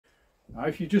Now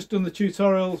if you've just done the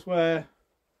tutorials where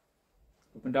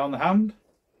up and down the hand,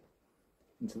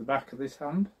 into the back of this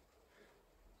hand,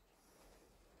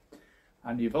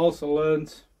 and you've also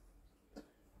learned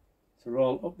to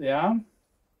roll up the arm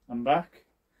and back,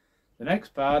 the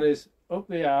next part is up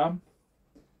the arm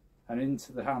and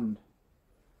into the hand.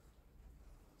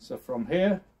 So from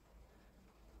here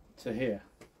to here.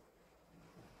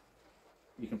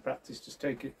 You can practice, just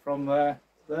take it from there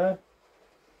to there.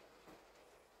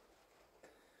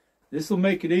 This will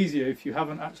make it easier if you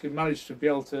haven't actually managed to be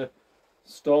able to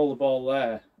stall the ball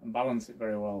there and balance it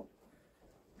very well,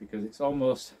 because it's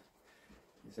almost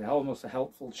a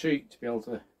helpful cheat to be able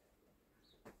to,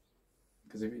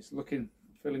 because if it's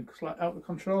feeling slightly out of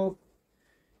control,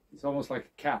 it's almost like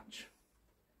a catch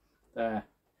there.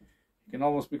 You can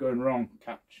almost be going wrong,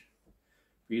 catch,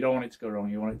 but you don't want it to go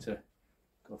wrong. You want it to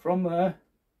go from there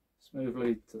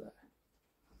smoothly to there,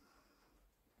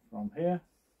 from here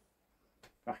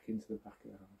back into the back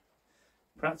of the hand.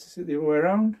 Practice it the other way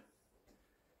around.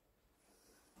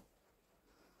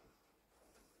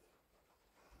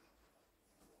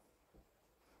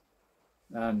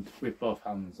 And with both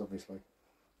hands, obviously.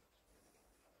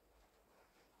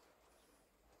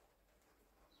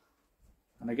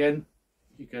 And again,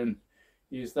 you can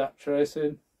use that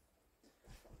tracing,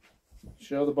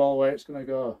 show the ball where it's going to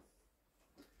go.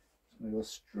 It's going to go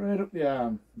straight up the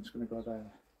arm, it's going to go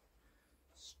there.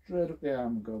 Straight up the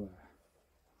arm and go there.